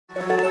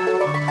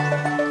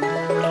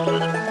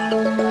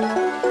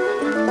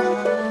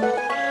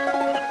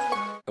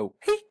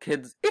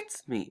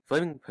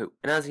living poop.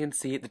 And as you can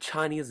see, the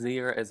Chinese New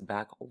Year is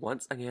back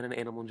once again in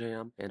Animal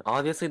Jam. And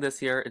obviously this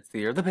year, it's the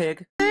year of the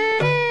pig.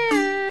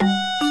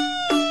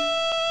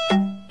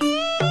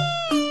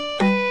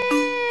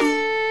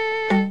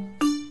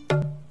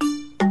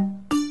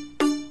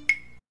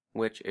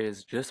 Which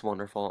is just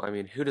wonderful. I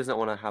mean, who doesn't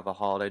want to have a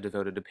holiday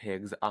devoted to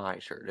pigs? I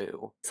sure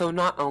do. So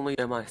not only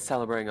am I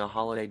celebrating a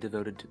holiday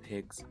devoted to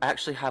pigs, I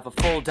actually have a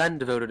full den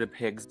devoted to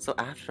pigs. So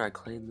after I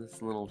clean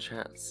this little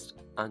chest,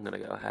 I'm gonna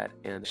go ahead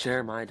and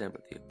share my den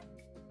with you.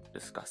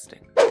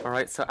 Disgusting.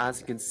 Alright, so as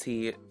you can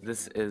see,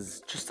 this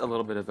is just a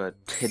little bit of a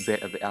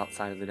tidbit of the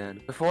outside of the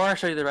den. Before I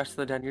show you the rest of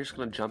the den, you're just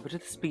gonna jump into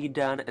the speed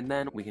den, and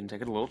then we can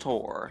take a little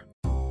tour.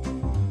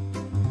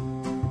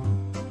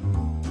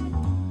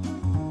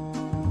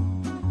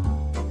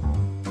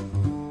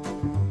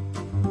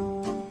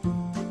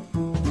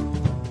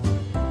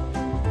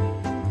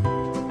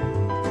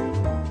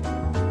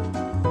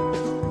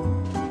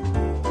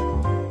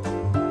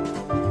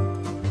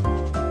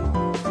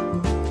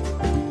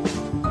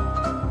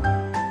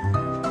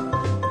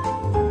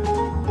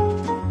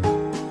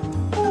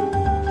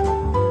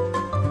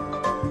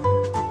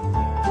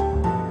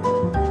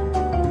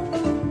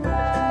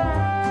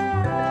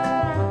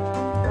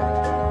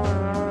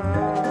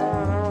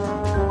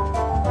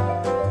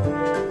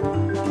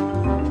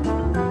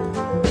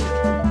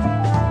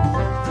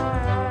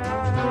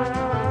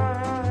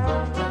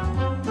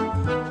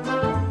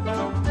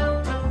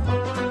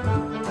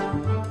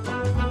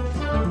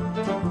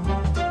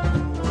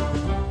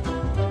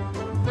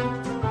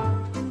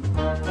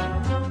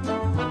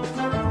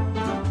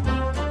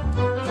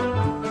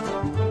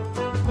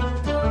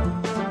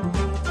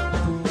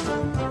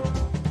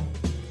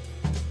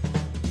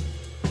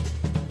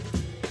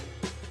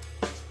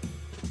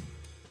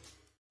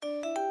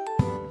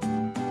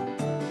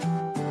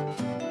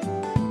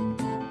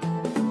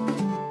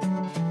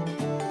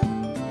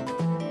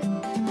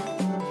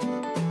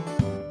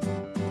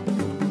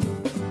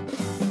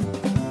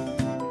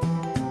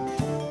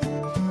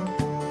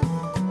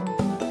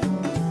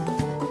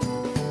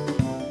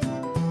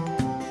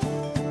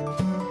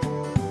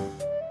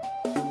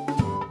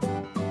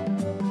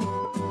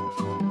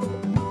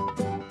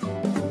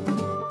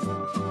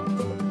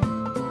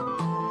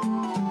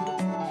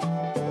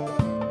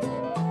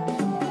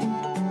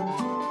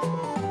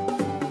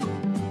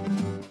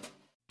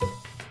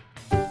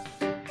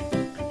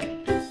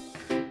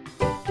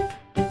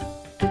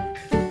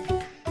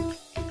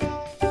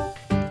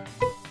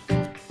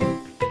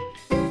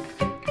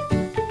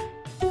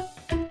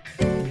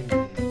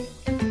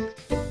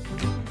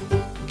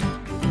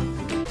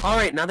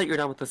 Alright, now that you're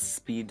done with the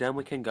speed den,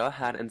 we can go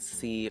ahead and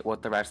see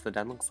what the rest of the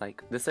den looks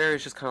like. This area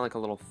is just kind of like a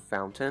little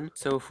fountain.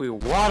 So if we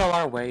waddle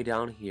our way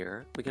down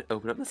here, we can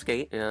open up this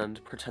gate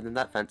and pretend that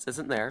that fence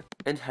isn't there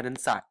and head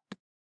inside.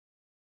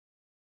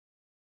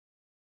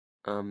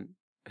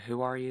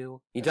 Who are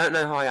you? You don't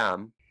know who I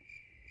am?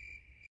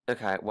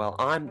 Okay, well,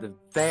 I'm the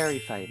very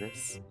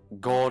famous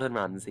Gordon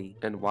Ramsay.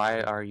 And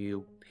why are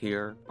you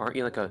here? Aren't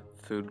you like a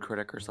food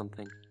critic or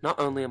something? Not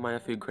only am I a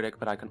food critic,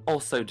 but I can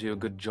also do a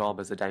good job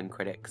as a den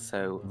critic,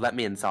 so let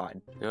me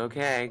inside.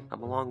 Okay,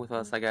 come along with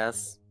us, I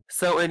guess.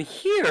 So in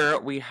here,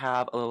 we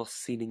have a little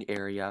seating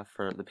area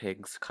for the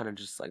pigs, kind of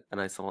just like a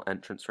nice little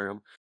entrance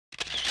room.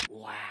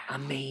 Wow,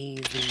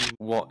 amazing.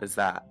 What is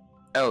that?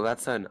 Oh,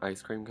 that's an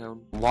ice cream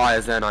cone? Why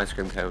is there an ice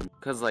cream cone?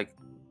 Because, like,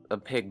 a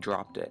pig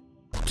dropped it.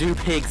 Do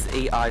pigs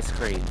eat ice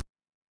cream?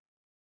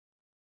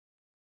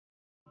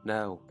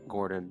 No,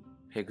 Gordon.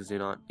 Pigs do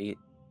not eat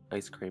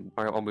ice cream.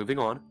 Alright, well, moving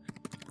on.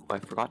 Oh, I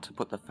forgot to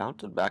put the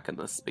fountain back in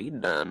the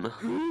speed den.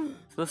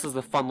 So this is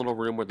the fun little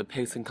room where the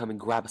pigs can come and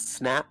grab a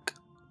snack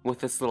with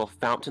this little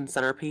fountain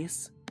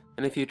centerpiece.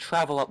 And if you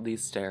travel up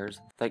these stairs,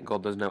 thank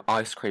God there's no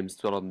ice cream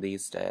spilled on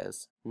these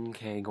stairs.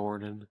 Okay,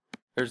 Gordon.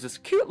 There's this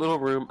cute little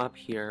room up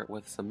here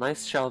with some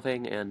nice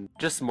shelving and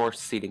just more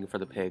seating for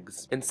the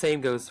pigs. And same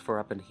goes for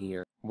up in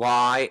here.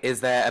 Why is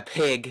there a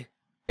pig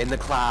in the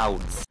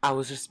clouds? I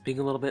was just being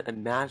a little bit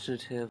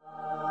imaginative.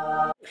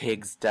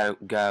 Pigs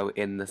don't go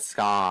in the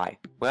sky.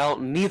 Well,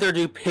 neither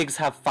do pigs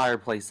have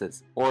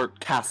fireplaces, or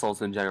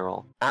castles in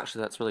general.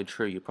 Actually, that's really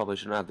true. You probably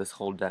shouldn't have this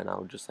whole den. I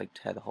would just, like,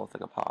 tear the whole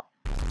thing apart.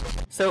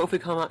 So if we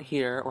come out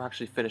here, we're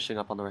actually finishing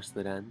up on the rest of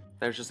the den.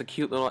 There's just a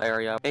cute little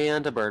area,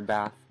 and a bird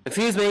bath.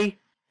 Excuse me!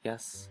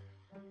 Yes?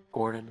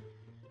 Gordon?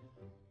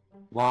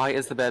 Why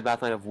is the bed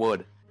bath made of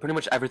wood? Pretty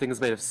much everything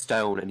is made of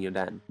stone in your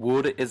den.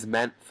 Wood is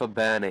meant for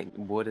burning.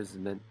 Wood is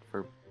meant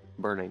for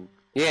burning.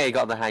 Yeah, you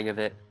got the hang of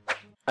it.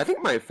 I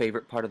think my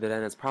favorite part of the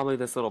den is probably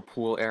this little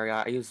pool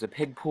area. I used a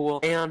pig pool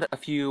and a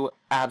few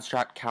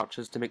abstract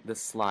couches to make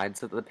this slide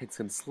so that the pigs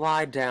can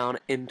slide down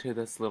into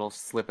this little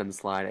slip and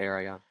slide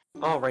area.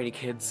 Alrighty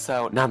kids,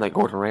 so now that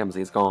Gordon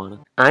Ramsay's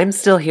gone, I'm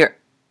still here.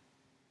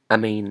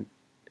 I'm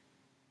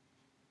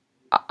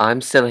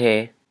still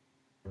here.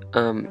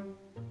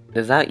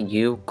 Is that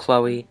you,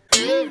 Chloe?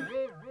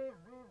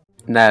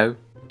 No.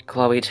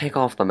 Chloe, take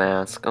off the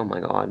mask. Oh my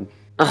god.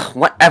 Ugh,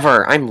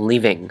 whatever, I'm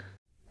leaving.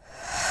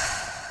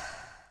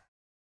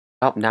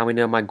 Oh, now we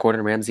know my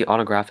Gordon Ramsay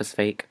autograph is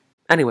fake.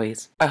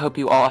 Anyways, I hope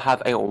you all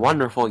have a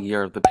wonderful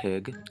year of the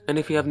pig. And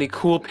if you have any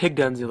cool pig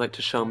dens you'd like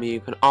to show me, you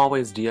can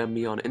always DM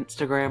me on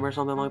Instagram or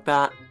something like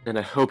that. And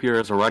I hope you're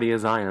as ready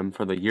as I am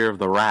for the year of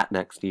the rat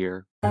next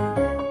year.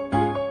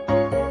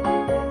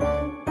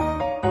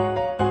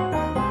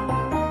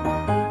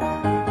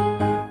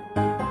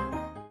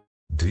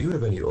 Do you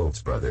have any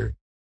oats, brother?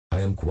 I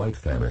am quite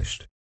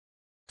famished.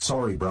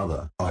 Sorry,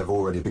 brother, I've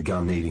already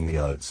begun eating the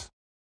oats.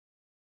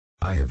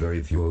 I have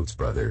very few oats,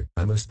 brother.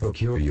 I must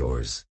procure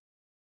yours.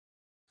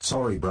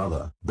 Sorry,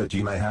 brother, but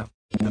you may have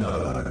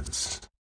no oats.